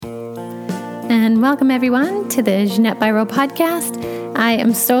and welcome everyone to the Jeanette Biro podcast. I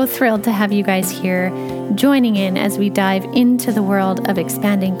am so thrilled to have you guys here joining in as we dive into the world of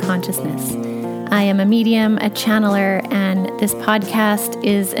expanding consciousness. I am a medium, a channeler, and this podcast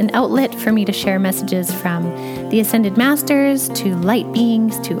is an outlet for me to share messages from the Ascended Masters to light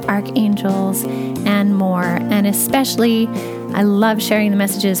beings to archangels and more. And especially, I love sharing the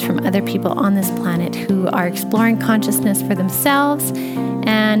messages from other people on this planet who are exploring consciousness for themselves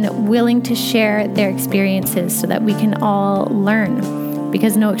and willing to share their experiences so that we can all learn,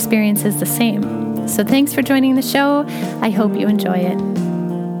 because no experience is the same. So thanks for joining the show. I hope you enjoy it.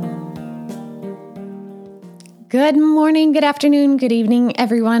 Good morning, good afternoon, good evening,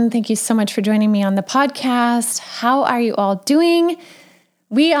 everyone. Thank you so much for joining me on the podcast. How are you all doing?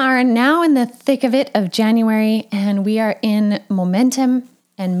 We are now in the thick of it of January, and we are in momentum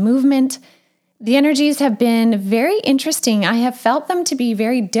and movement. The energies have been very interesting. I have felt them to be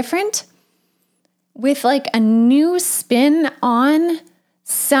very different, with like a new spin on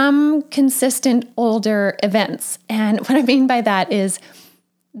some consistent older events. And what I mean by that is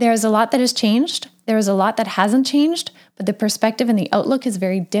there's a lot that has changed. There's a lot that hasn't changed, but the perspective and the outlook is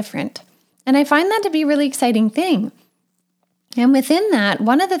very different. And I find that to be a really exciting thing. And within that,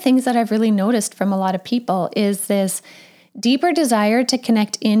 one of the things that I've really noticed from a lot of people is this deeper desire to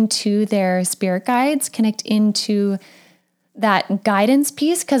connect into their spirit guides, connect into that guidance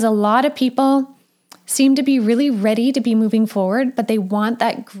piece, because a lot of people seem to be really ready to be moving forward, but they want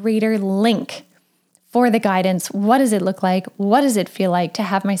that greater link for the guidance. What does it look like? What does it feel like to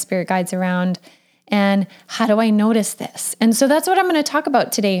have my spirit guides around? And how do I notice this? And so that's what I'm going to talk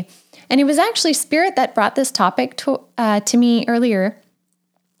about today. And it was actually Spirit that brought this topic to me earlier.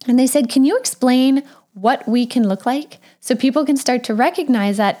 And they said, can you explain what we can look like so people can start to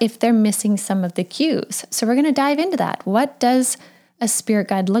recognize that if they're missing some of the cues? So we're going to dive into that. What does a spirit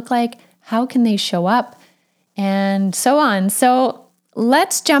guide look like? How can they show up? And so on. So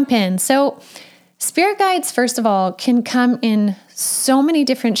let's jump in. So spirit guides, first of all, can come in so many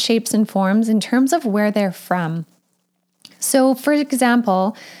different shapes and forms in terms of where they're from. So for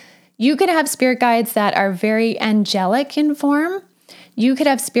example, you could have spirit guides that are very angelic in form. You could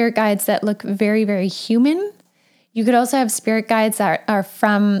have spirit guides that look very, very human. You could also have spirit guides that are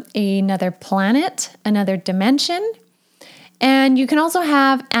from another planet, another dimension. And you can also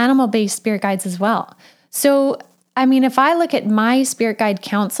have animal-based spirit guides as well. So I mean, if I look at my spirit guide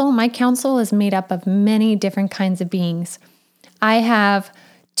council, my council is made up of many different kinds of beings. I have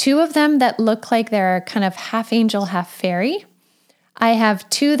 2 of them that look like they're kind of half angel, half fairy. I have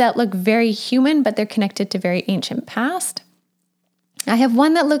 2 that look very human, but they're connected to very ancient past. I have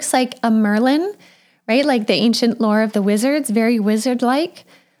one that looks like a Merlin, right? Like the ancient lore of the wizards, very wizard-like.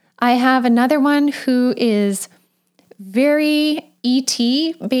 I have another one who is very ET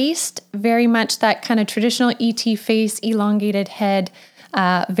based, very much that kind of traditional ET face, elongated head,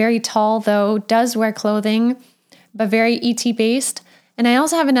 very tall though, does wear clothing, but very ET based. And I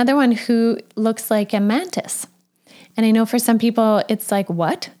also have another one who looks like a mantis. And I know for some people it's like,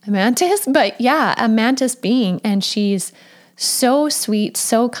 what? A mantis? But yeah, a mantis being. And she's so sweet,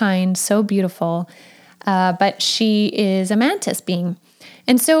 so kind, so beautiful. But she is a mantis being.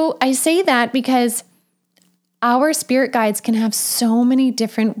 And so I say that because our spirit guides can have so many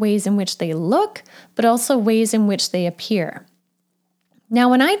different ways in which they look, but also ways in which they appear. Now,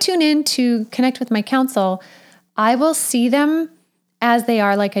 when I tune in to connect with my council, I will see them as they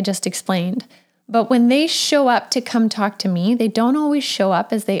are, like I just explained. But when they show up to come talk to me, they don't always show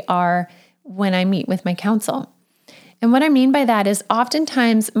up as they are when I meet with my council. And what I mean by that is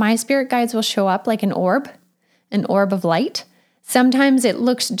oftentimes my spirit guides will show up like an orb of light. Sometimes it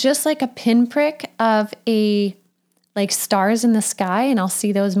looks just like a pinprick of like stars in the sky, and I'll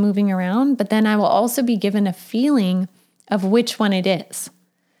see those moving around, but then I will also be given a feeling of which one it is.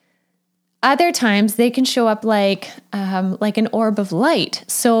 Other times they can show up like an orb of light,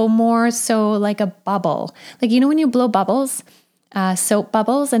 so more so like a bubble. Like, you know when you blow bubbles, soap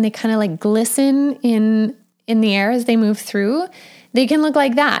bubbles, and they kind of like glisten in the air as they move through? They can look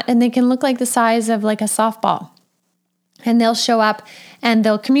like that, and they can look like the size of like a softball. And they'll show up and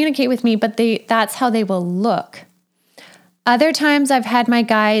they'll communicate with me, but that's how they will look. Other times I've had my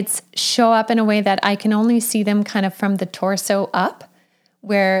guides show up in a way that I can only see them kind of from the torso up,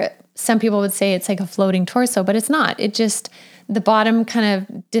 where some people would say it's like a floating torso, but it's not. It just, the bottom kind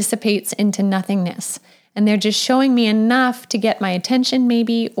of dissipates into nothingness. And they're just showing me enough to get my attention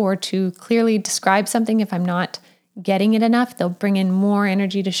maybe, or to clearly describe something. If I'm not getting it enough, they'll bring in more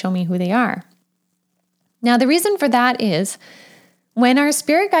energy to show me who they are. Now, the reason for that is when our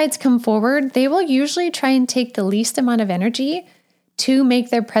spirit guides come forward, they will usually try and take the least amount of energy to make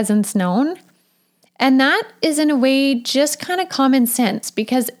their presence known. And that is in a way just kind of common sense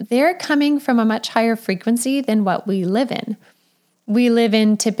because they're coming from a much higher frequency than what we live in. We live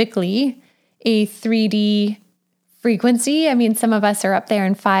in typically a 3D frequency. I mean, some of us are up there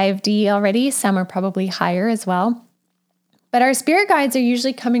in 5D already. Some are probably higher as well. But our spirit guides are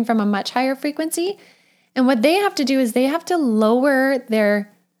usually coming from a much higher frequency. And what they have to do is they have to lower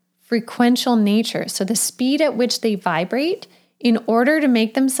their frequential nature. So the speed at which they vibrate in order to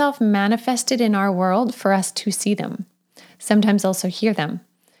make themselves manifested in our world for us to see them, sometimes also hear them,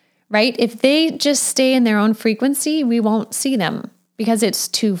 right? If they just stay in their own frequency, we won't see them because it's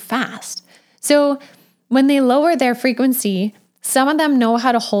too fast. So when they lower their frequency, some of them know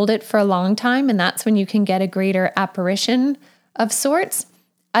how to hold it for a long time, and that's when you can get a greater apparition of sorts.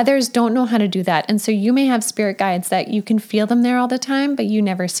 Others don't know how to do that. And so you may have spirit guides that you can feel them there all the time, but you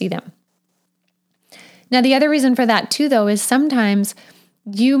never see them. Now, the other reason for that too, though, is sometimes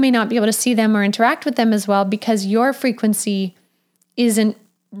you may not be able to see them or interact with them as well because your frequency isn't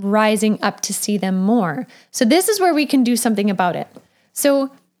rising up to see them more. So this is where we can do something about it.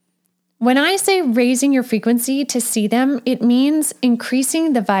 So when I say raising your frequency to see them, it means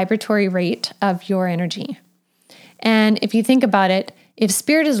increasing the vibratory rate of your energy. And if you think about it, if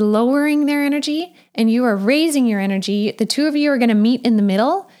spirit is lowering their energy and you are raising your energy, the two of you are going to meet in the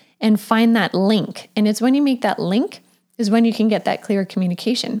middle and find that link. And it's when you make that link is when you can get that clear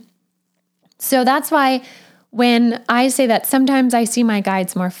communication. So that's why when I say that sometimes I see my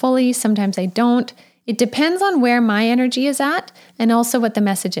guides more fully, sometimes I don't, it depends on where my energy is at and also what the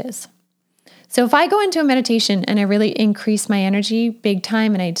message is. So if I go into a meditation and I really increase my energy big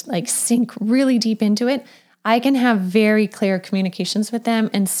time and I sink really deep into it, I can have very clear communications with them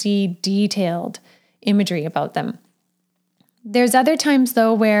and see detailed imagery about them. There's other times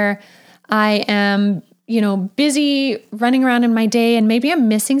though where I am, busy running around in my day and maybe I'm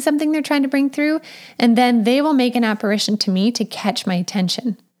missing something they're trying to bring through, and then they will make an apparition to me to catch my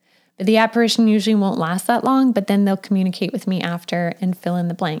attention. But the apparition usually won't last that long, but then they'll communicate with me after and fill in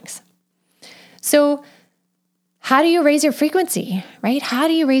the blanks. So how do you raise your frequency, right? How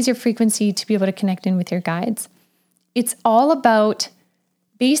do you raise your frequency to be able to connect in with your guides? It's all about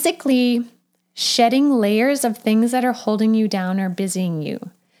basically shedding layers of things that are holding you down or busying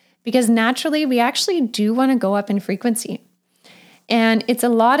you. Because naturally, we actually do want to go up in frequency. And it's a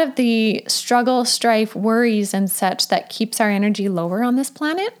lot of the struggle, strife, worries, and such that keeps our energy lower on this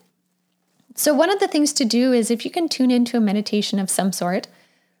planet. So one of the things to do is if you can tune into a meditation of some sort,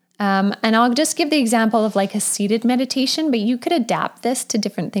 and I'll just give the example of like a seated meditation, but you could adapt this to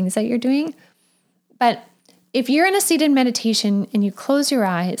different things that you're doing. But if you're in a seated meditation and you close your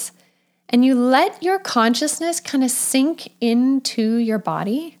eyes and you let your consciousness kind of sink into your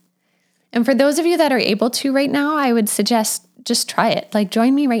body, and for those of you that are able to right now, I would suggest just try it. Like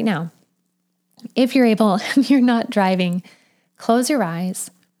join me right now. If you're able, and you're not driving, close your eyes,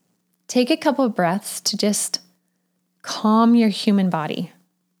 take a couple of breaths to just calm your human body.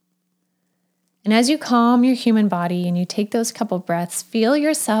 And as you calm your human body and you take those couple breaths, feel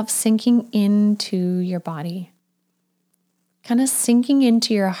yourself sinking into your body, kind of sinking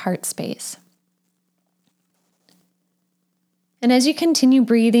into your heart space. And as you continue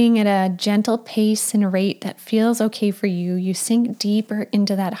breathing at a gentle pace and a rate that feels okay for you, you sink deeper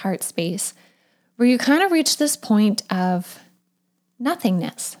into that heart space where you kind of reach this point of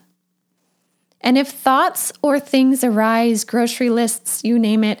nothingness. And if thoughts or things arise, grocery lists, you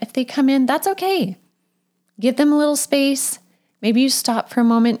name it, if they come in, that's okay. Give them a little space. Maybe you stop for a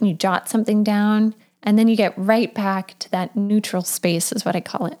moment and you jot something down, and then you get right back to that neutral space is what I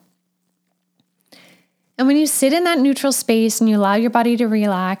call it. And when you sit in that neutral space and you allow your body to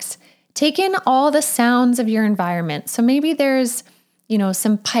relax, take in all the sounds of your environment. So maybe there's,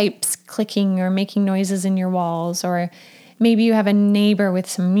 some pipes clicking or making noises in your walls, or maybe you have a neighbor with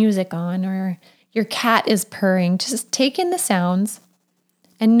some music on, or your cat is purring. Just take in the sounds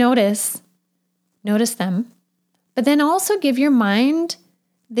and notice them. But then also give your mind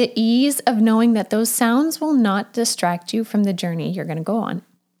the ease of knowing that those sounds will not distract you from the journey you're going to go on.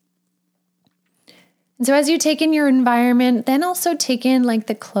 And so as you take in your environment, then also take in like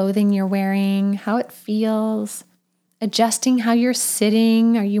the clothing you're wearing, how it feels, adjusting how you're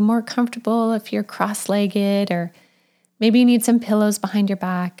sitting. Are you more comfortable if you're cross-legged, or maybe you need some pillows behind your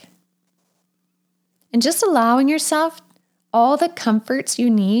back? And just allowing yourself all the comforts you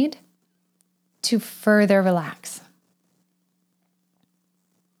need to further relax.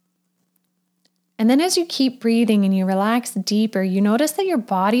 And then as you keep breathing and you relax deeper, you notice that your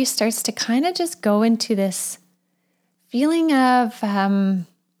body starts to kind of just go into this feeling of, some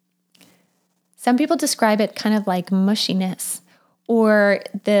people describe it kind of like mushiness, or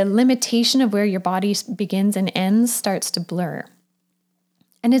the limitation of where your body begins and ends starts to blur.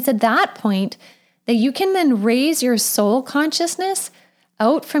 And it's at that point that you can then raise your soul consciousness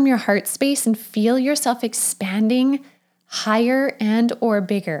out from your heart space and feel yourself expanding higher and or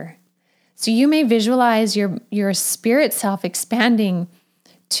bigger. So you may visualize your spirit self expanding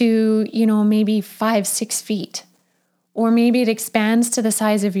to, maybe 5-6 feet, or maybe it expands to the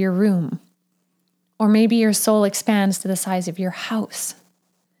size of your room. Or maybe your soul expands to the size of your house.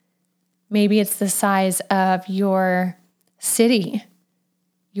 Maybe it's the size of your city,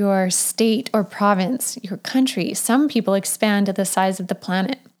 your state or province, your country. Some people expand to the size of the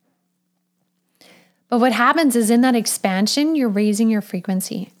planet. But what happens is in that expansion, you're raising your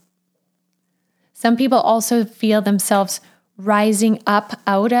frequency. Some people also feel themselves rising up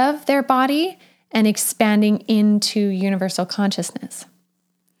out of their body and expanding into universal consciousness.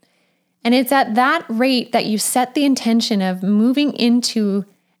 And it's at that rate that you set the intention of moving into,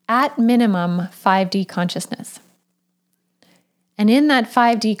 at minimum, 5D consciousness. And in that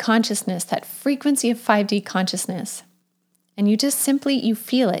 5D consciousness, that frequency of 5D consciousness, and you just simply, you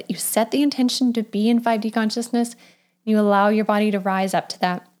feel it. You set the intention to be in 5D consciousness. You allow your body to rise up to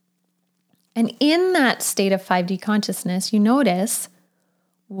that. And in that state of 5D consciousness, you notice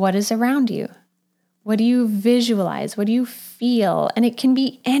what is around you. What do you visualize? What do you feel? And it can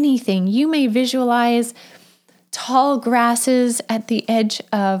be anything. You may visualize tall grasses at the edge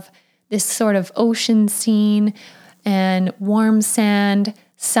of this sort of ocean scene and warm sand,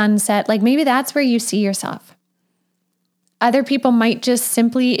 sunset. Like maybe that's where you see yourself. Other people might just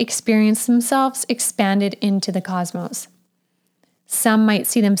simply experience themselves expanded into the cosmos. Some might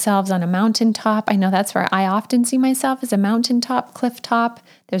see themselves on a mountaintop. I know that's where I often see myself, as a mountaintop, cliff top.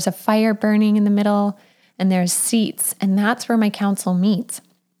 There's a fire burning in the middle and there's seats, and that's where my council meets.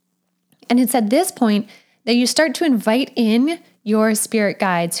 And it's at this point that you start to invite in your spirit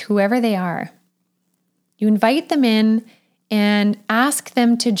guides, whoever they are. You invite them in and ask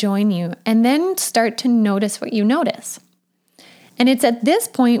them to join you, and then start to notice what you notice. And it's at this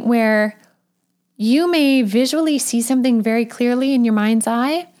point where you may visually see something very clearly in your mind's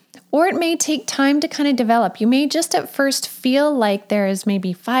eye, or it may take time to kind of develop. You may just at first feel like there's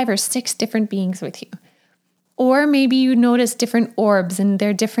maybe 5 or 6 different beings with you. Or maybe you notice different orbs and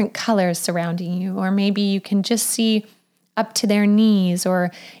they're different colors surrounding you. Or maybe you can just see up to their knees,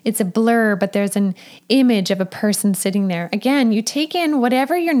 or it's a blur, but there's an image of a person sitting there. Again, you take in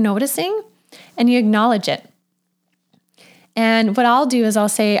whatever you're noticing and you acknowledge it. And what I'll do is I'll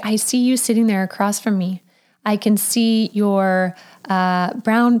say, I see you sitting there across from me. I can see your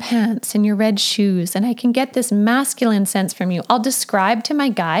brown pants and your red shoes, and I can get this masculine sense from you. I'll describe to my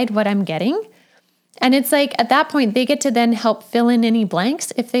guide what I'm getting. And it's like at that point, they get to then help fill in any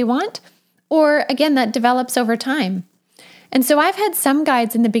blanks if they want. Or again, that develops over time. And so I've had some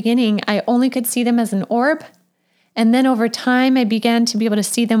guides in the beginning, I only could see them as an orb. And then over time, I began to be able to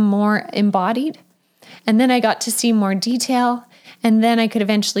see them more embodied. And then I got to see more detail, and then I could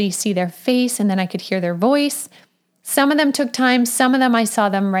eventually see their face, and then I could hear their voice. Some of them took time, some of them I saw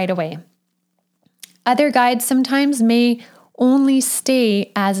them right away. Other guides sometimes may only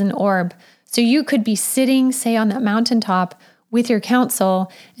stay as an orb. So you could be sitting, say, on that mountaintop with your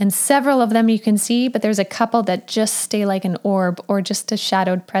council, and several of them you can see, but there's a couple that just stay like an orb or just a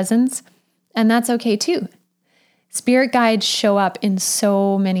shadowed presence, and that's okay too. Spirit guides show up in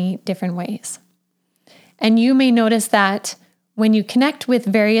so many different ways. And you may notice that when you connect with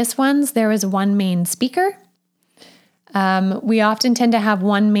various ones, there is one main speaker. We often tend to have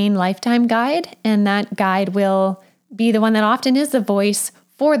one main lifetime guide, and that guide will be the one that often is the voice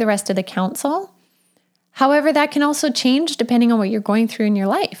for the rest of the council. However, that can also change depending on what you're going through in your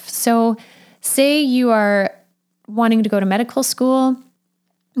life. So say you are wanting to go to medical school,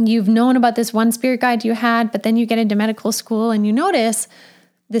 you've known about this one spirit guide you had, but then you get into medical school and you notice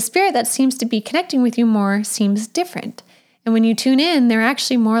the spirit that seems to be connecting with you more seems different. And when you tune in, they're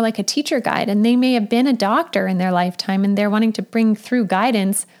actually more like a teacher guide, and they may have been a doctor in their lifetime, and they're wanting to bring through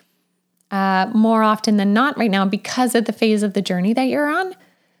guidance more often than not right now because of the phase of the journey that you're on.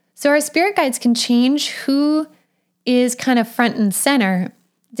 So our spirit guides can change who is kind of front and center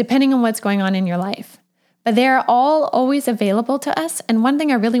depending on what's going on in your life. But they are all always available to us. And one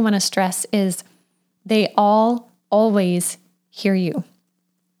thing I really want to stress is they all always hear you.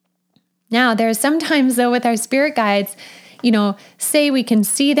 Now, there are sometimes though with our spirit guides, say we can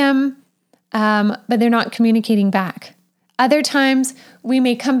see them, but they're not communicating back. Other times we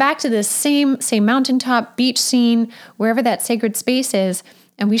may come back to this same mountaintop, beach scene, wherever that sacred space is,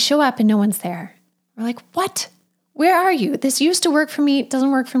 and we show up and no one's there. We're like, what? Where are you? This used to work for me. It doesn't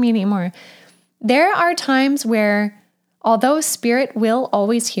work for me anymore. There are times where Although spirit will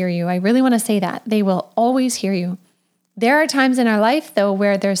always hear you, I really want to say that. They will always hear you. There are times in our life, though,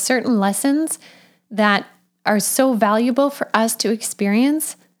 where there's certain lessons that are so valuable for us to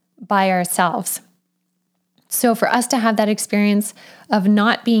experience by ourselves. So for us to have that experience of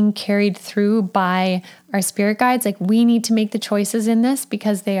not being carried through by our spirit guides, like we need to make the choices in this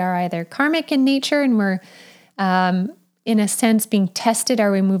because they are either karmic in nature and we're, in a sense, being tested.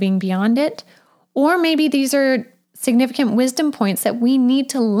 Are we moving beyond it? Or maybe these are significant wisdom points that we need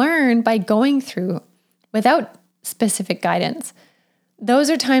to learn by going through without specific guidance. Those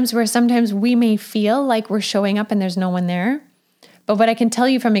are times where sometimes we may feel like we're showing up and there's no one there. But what I can tell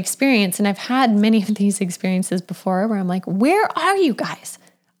you from experience, and I've had many of these experiences before where I'm like, where are you guys?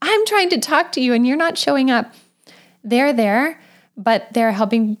 I'm trying to talk to you and you're not showing up. They're there, but they're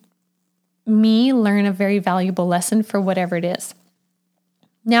helping me learn a very valuable lesson for whatever it is.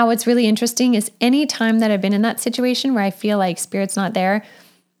 Now, what's really interesting is any time that I've been in that situation where I feel like spirit's not there,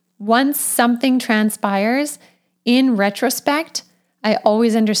 once something transpires, in retrospect, I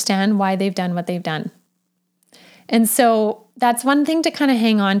always understand why they've done what they've done. And so that's one thing to kind of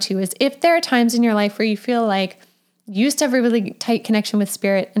hang on to is if there are times in your life where you feel like you used to have a really tight connection with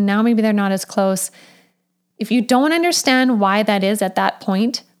spirit and now maybe they're not as close. If you don't understand why that is at that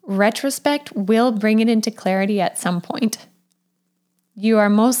point, retrospect will bring it into clarity at some point. You are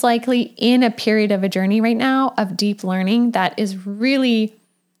most likely in a period of a journey right now of deep learning that is really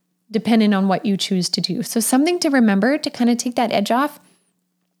dependent on what you choose to do. So something to remember to kind of take that edge off,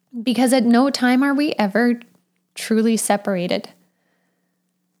 because at no time are we ever truly separated.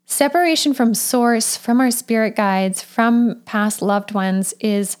 Separation from source, from our spirit guides, from past loved ones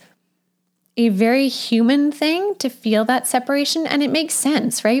is a very human thing to feel that separation. And it makes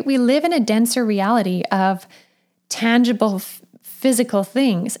sense, right? We live in a denser reality of tangible physical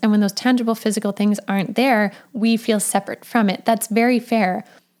things. And when those tangible physical things aren't there, we feel separate from it. That's very fair.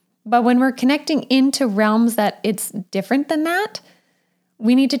 But when we're connecting into realms that it's different than that,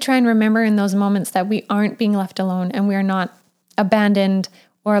 we need to try and remember in those moments that we aren't being left alone and we are not abandoned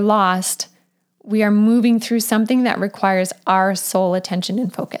or lost. We are moving through something that requires our soul attention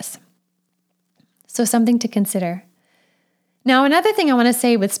and focus. So something to consider. Now, another thing I want to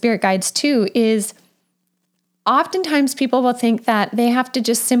say with spirit guides too is oftentimes people will think that they have to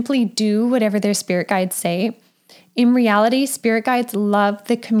just simply do whatever their spirit guides say. In reality, spirit guides love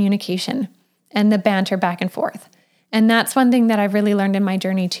the communication and the banter back and forth. And that's one thing that I've really learned in my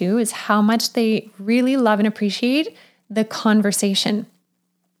journey too, is how much they really love and appreciate the conversation.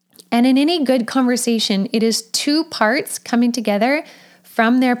 And in any good conversation, it is two parts coming together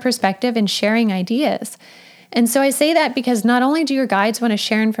from their perspective and sharing ideas. And so I say that because not only do your guides want to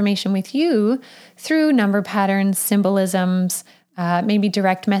share information with you through number patterns, symbolisms, maybe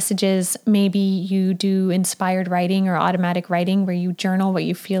direct messages, maybe you do inspired writing or automatic writing where you journal what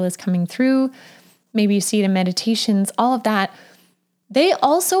you feel is coming through. Maybe you see it in meditations, all of that. They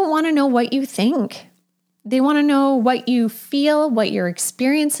also want to know what you think. They want to know what you feel, what your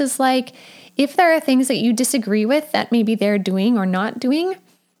experience is like. If there are things that you disagree with that maybe they're doing or not doing,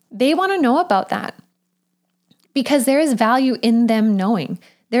 they want to know about that because there is value in them knowing.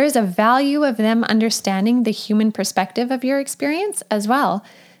 There is a value of them understanding the human perspective of your experience as well,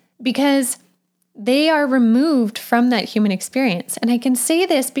 because they are removed from that human experience. And I can say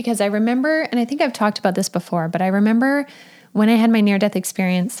this because I remember, and I think I've talked about this before, but I remember when I had my near-death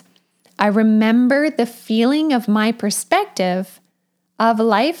experience, I remember the feeling of my perspective of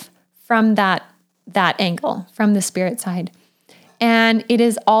life from that angle, from the spirit side. And it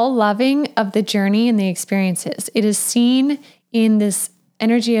is all loving of the journey and the experiences. It is seen in this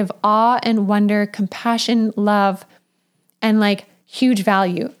energy of awe and wonder, compassion, love, and like huge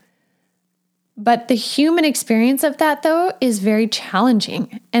value. But the human experience of that, though, is very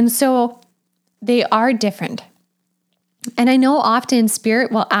challenging. And so they are different. And I know often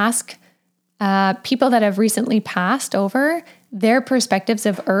spirit will ask people that have recently passed over their perspectives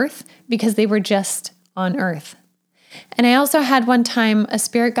of Earth because they were just on Earth. And I also had one time a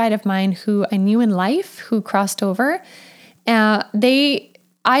spirit guide of mine who I knew in life who crossed over.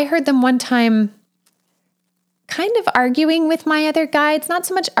 I heard them one time kind of arguing with my other guides, not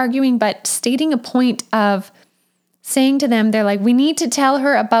so much arguing, but stating a point of saying to them, they're like, we need to tell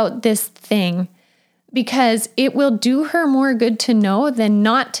her about this thing because it will do her more good to know than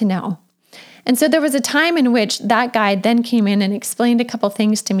not to know. And so there was a time in which that guide then came in and explained a couple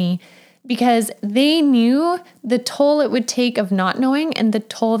things to me because they knew the toll it would take of not knowing and the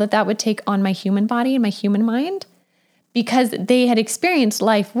toll that would take on my human body and my human mind because they had experienced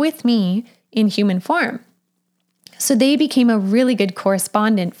life with me in human form. So they became a really good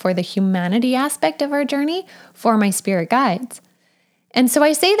correspondent for the humanity aspect of our journey for my spirit guides. And so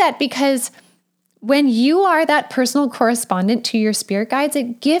I say that because when you are that personal correspondent to your spirit guides,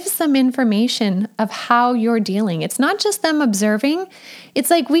 it gives them information of how you're dealing. It's not just them observing. It's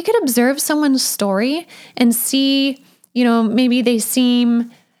like we could observe someone's story and see, maybe they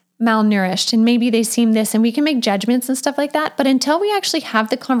seem malnourished and maybe they seem this, and we can make judgments and stuff like that. But until we actually have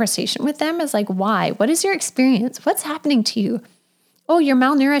the conversation with them, is like, why? What is your experience? What's happening to you? Oh, you're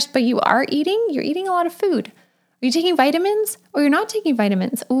malnourished, but you are eating? You're eating a lot of food. Are you taking vitamins or you're not taking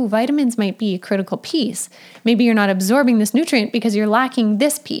vitamins? Oh, vitamins might be a critical piece. Maybe you're not absorbing this nutrient because you're lacking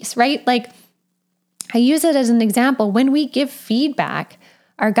this piece, right? Like I use it as an example. When we give feedback,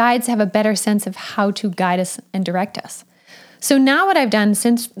 our guides have a better sense of how to guide us and direct us. So now what I've done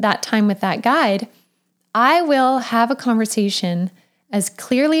since that time with that guide, I will have a conversation as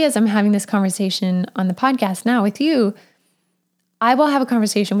clearly as I'm having this conversation on the podcast now with you. I will have a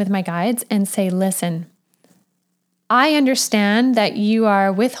conversation with my guides and say, listen, I understand that you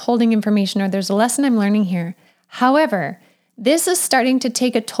are withholding information or there's a lesson I'm learning here. However, this is starting to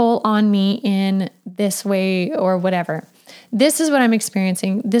take a toll on me in this way or whatever. This is what I'm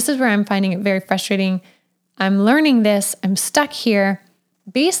experiencing. This is where I'm finding it very frustrating. I'm learning this. I'm stuck here.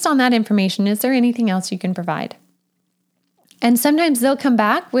 Based on that information, is there anything else you can provide? And sometimes they'll come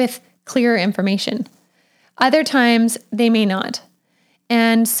back with clearer information. Other times they may not.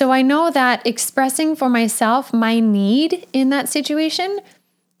 And so I know that expressing for myself my need in that situation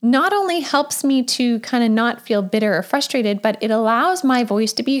not only helps me to kind of not feel bitter or frustrated, but it allows my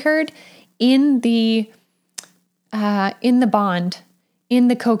voice to be heard in the bond, in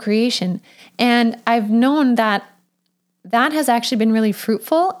the co-creation. And I've known that has actually been really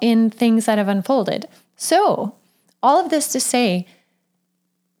fruitful in things that have unfolded. So all of this to say,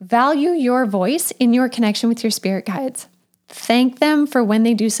 value your voice in your connection with your spirit guides. Thank them for when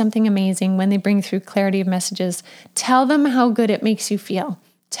they do something amazing, when they bring through clarity of messages. Tell them how good it makes you feel.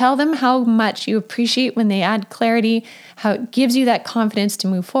 Tell them how much you appreciate when they add clarity, how it gives you that confidence to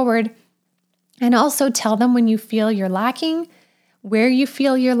move forward. And also tell them when you feel you're lacking, where you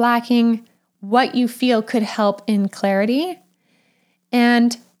feel you're lacking, what you feel could help in clarity.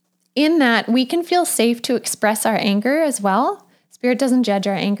 And in that, we can feel safe to express our anger as well. Spirit doesn't judge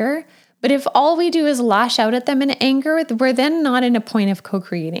our anger. But if all we do is lash out at them in anger, we're then not in a point of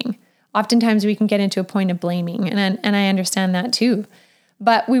co-creating. Oftentimes we can get into a point of blaming, and I understand that too.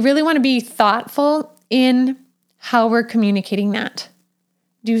 But we really want to be thoughtful in how we're communicating that.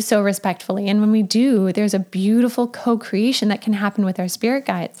 Do so respectfully. And when we do, there's a beautiful co-creation that can happen with our spirit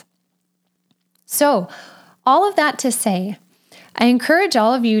guides. So all of that to say, I encourage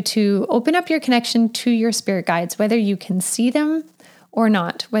all of you to open up your connection to your spirit guides, whether you can see them or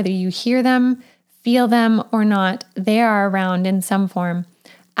not, whether you hear them, feel them or not, they are around in some form.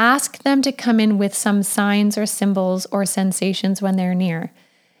 Ask them to come in with some signs or symbols or sensations when they're near.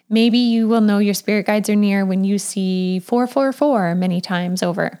 Maybe you will know your spirit guides are near when you see 444 many times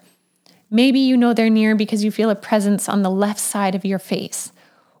over. Maybe you know they're near because you feel a presence on the left side of your face,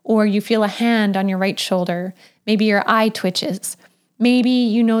 or you feel a hand on your right shoulder. Maybe your eye twitches. Maybe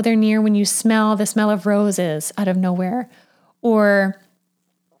you know they're near when you smell the smell of roses out of nowhere, or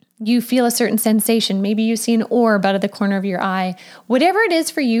you feel a certain sensation. Maybe you see an orb out of the corner of your eye. Whatever it is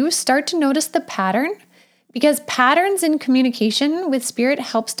for you, start to notice the pattern, because patterns in communication with spirit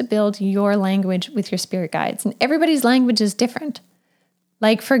helps to build your language with your spirit guides. And everybody's language is different.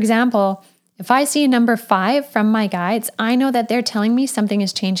 Like, for example, if I see a number 5 from my guides, I know that they're telling me something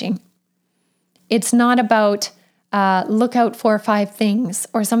is changing. It's not about look out for 5 things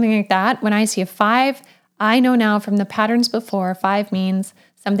or something like that. When I see a 5, I know now from the patterns before, 5 means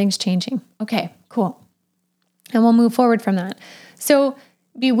something's changing. Okay, cool. And we'll move forward from that. So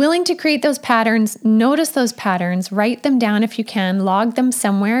be willing to create those patterns, notice those patterns, write them down if you can, log them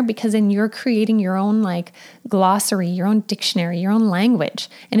somewhere, because then you're creating your own glossary, your own dictionary, your own language,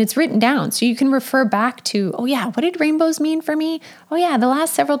 and it's written down. So you can refer back to, oh yeah, what did rainbows mean for me? Oh yeah, the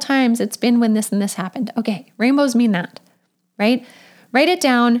last several times it's been when this and this happened. Okay, rainbows mean that, right? Write it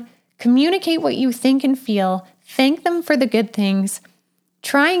down, communicate what you think and feel, thank them for the good things,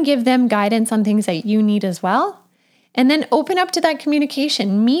 try and give them guidance on things that you need as well. And then open up to that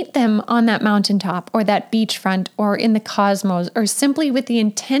communication. Meet them on that mountaintop or that beachfront or in the cosmos, or simply with the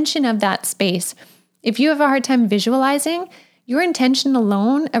intention of that space. If you have a hard time visualizing, your intention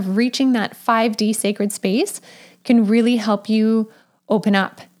alone of reaching that 5D sacred space can really help you open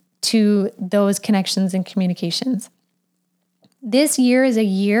up to those connections and communications. This year is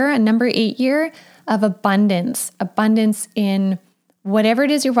a number 8 year of abundance in whatever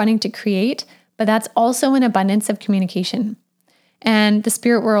it is you're wanting to create, but that's also an abundance of communication. And the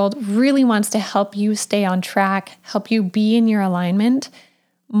spirit world really wants to help you stay on track, help you be in your alignment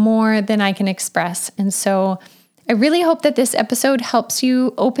more than I can express. And so I really hope that this episode helps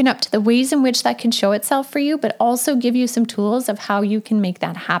you open up to the ways in which that can show itself for you, but also give you some tools of how you can make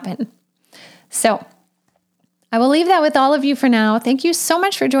that happen. So I will leave that with all of you for now. Thank you so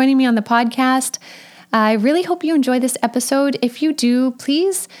much for joining me on the podcast. I really hope you enjoy this episode. If you do,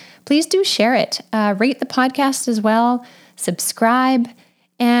 please do share it. Rate the podcast as well. Subscribe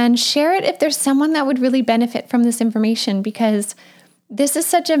and share it if there's someone that would really benefit from this information, because this is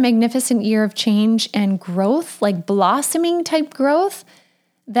such a magnificent year of change and growth, like blossoming type growth,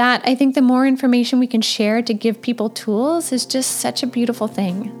 that I think the more information we can share to give people tools is just such a beautiful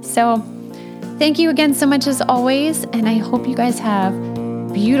thing. So thank you again so much as always, and I hope you guys have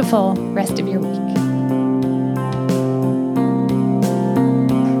a beautiful rest of your week.